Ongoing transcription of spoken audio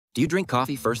Do you drink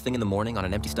coffee first thing in the morning on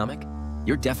an empty stomach?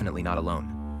 You're definitely not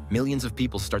alone. Millions of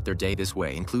people start their day this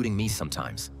way, including me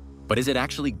sometimes. But is it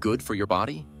actually good for your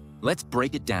body? Let's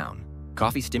break it down.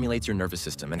 Coffee stimulates your nervous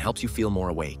system and helps you feel more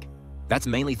awake. That's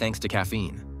mainly thanks to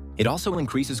caffeine. It also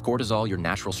increases cortisol, your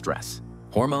natural stress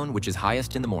hormone, which is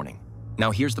highest in the morning.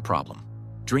 Now here's the problem.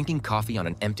 Drinking coffee on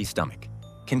an empty stomach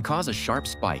can cause a sharp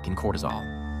spike in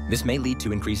cortisol. This may lead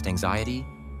to increased anxiety,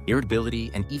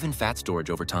 irritability, and even fat storage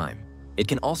over time. It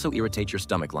can also irritate your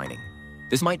stomach lining.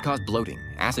 This might cause bloating,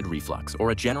 acid reflux,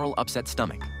 or a general upset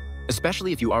stomach,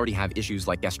 especially if you already have issues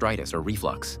like gastritis or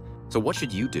reflux. So what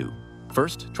should you do?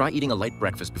 First, try eating a light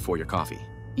breakfast before your coffee.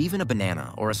 Even a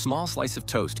banana or a small slice of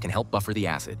toast can help buffer the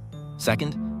acid.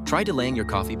 Second, try delaying your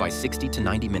coffee by 60 to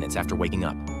 90 minutes after waking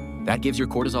up. That gives your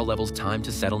cortisol levels time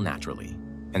to settle naturally.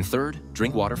 And third,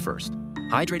 drink water first.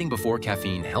 Hydrating before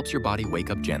caffeine helps your body wake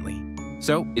up gently.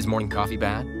 So, is morning coffee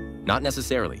bad? Not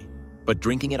necessarily. But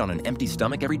drinking it on an empty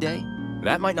stomach every day?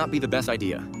 That might not be the best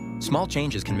idea. Small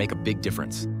changes can make a big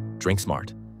difference. Drink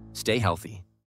smart. Stay healthy.